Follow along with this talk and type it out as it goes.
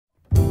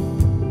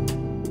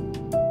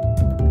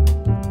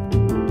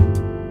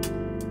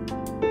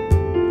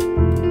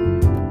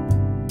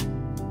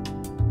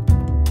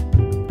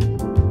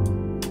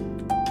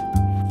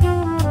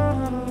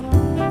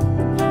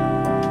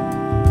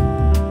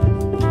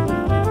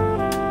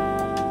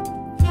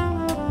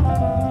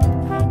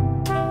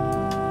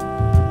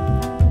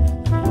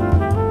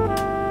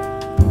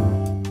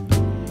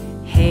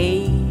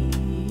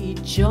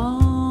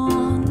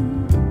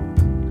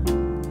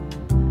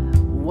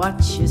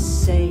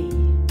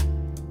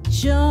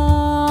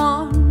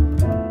John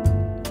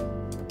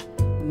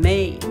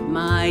made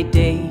my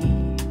day.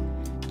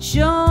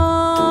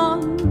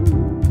 John,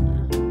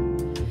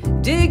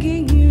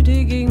 digging you,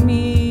 digging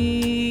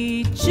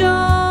me.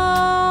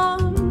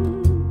 John,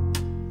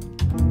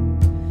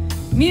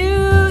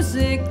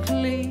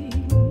 musically,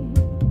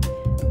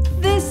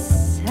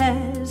 this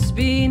has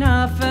been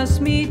our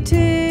first meeting.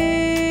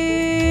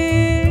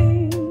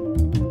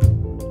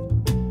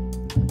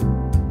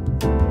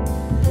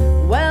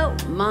 Well,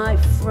 my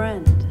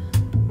friend,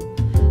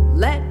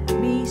 let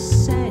me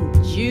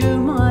send you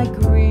my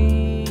greetings.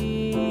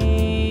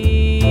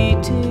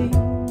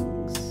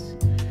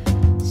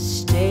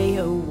 Stay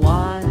a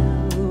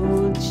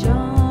while,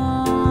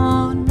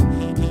 John.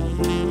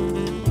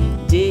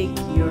 Dig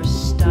your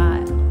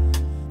style,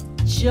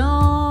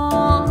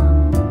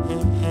 John.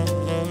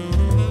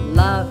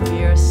 Love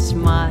your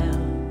smile,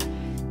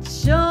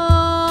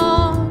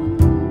 John.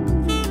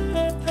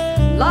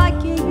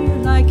 Liking you,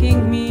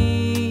 liking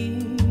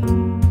me,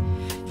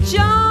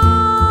 John.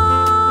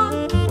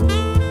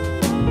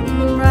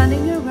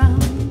 Running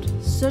around,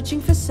 searching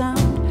for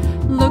sound,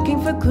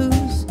 looking for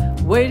clues,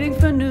 waiting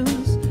for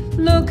news.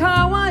 Look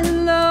how I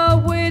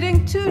love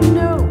waiting to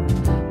know.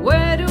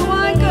 Where do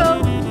I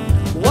go?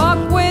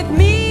 Walk with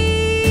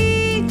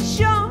me,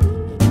 John.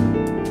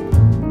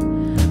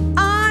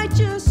 I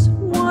just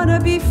wanna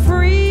be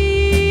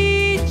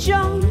free,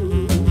 John.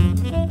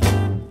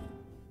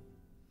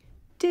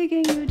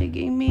 Digging you,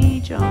 digging me,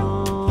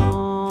 John.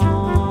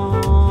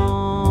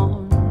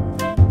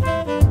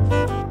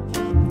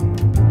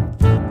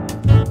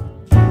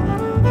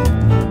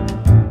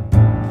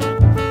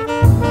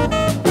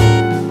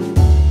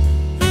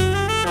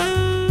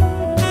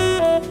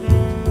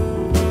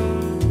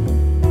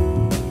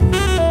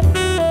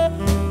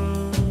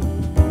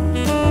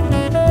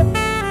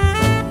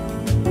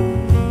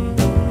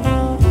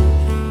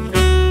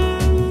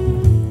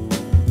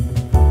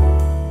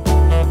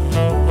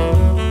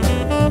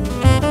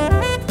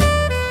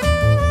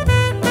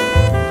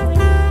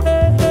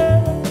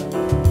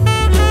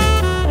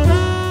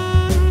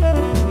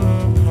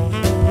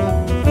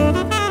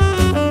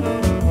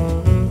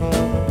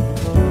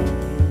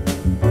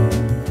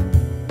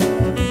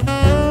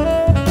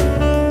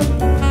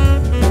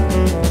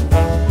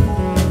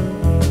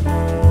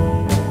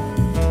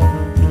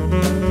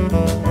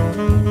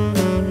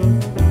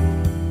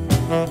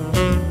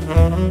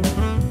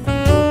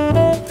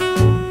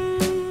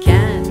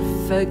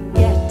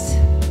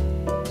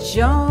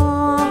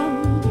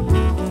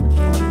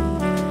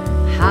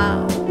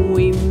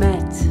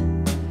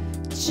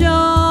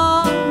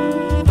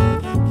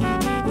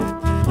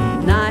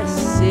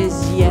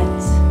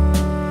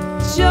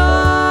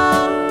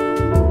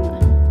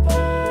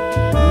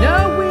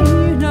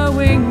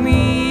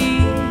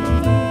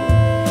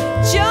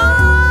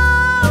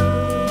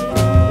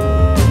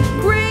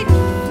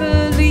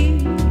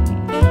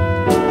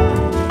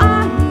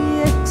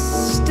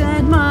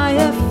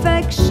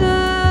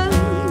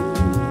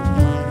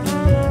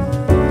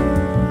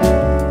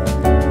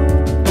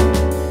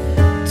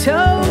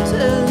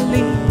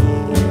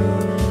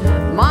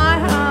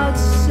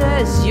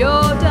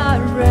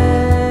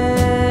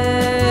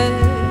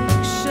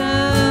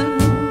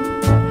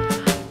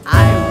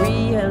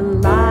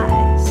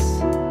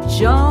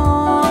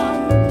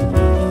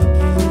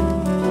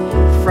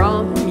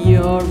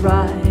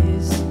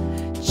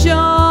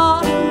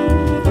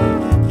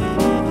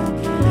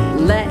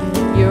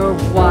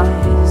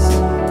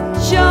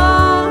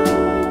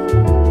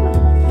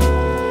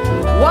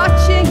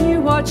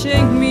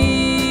 Watching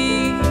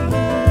me,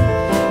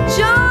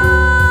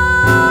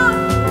 John.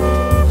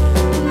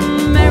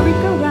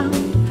 Merry-go-round,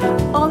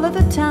 all of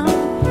the town,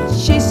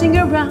 chasing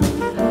around.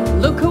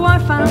 Look who I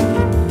found,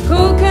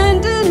 who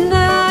can do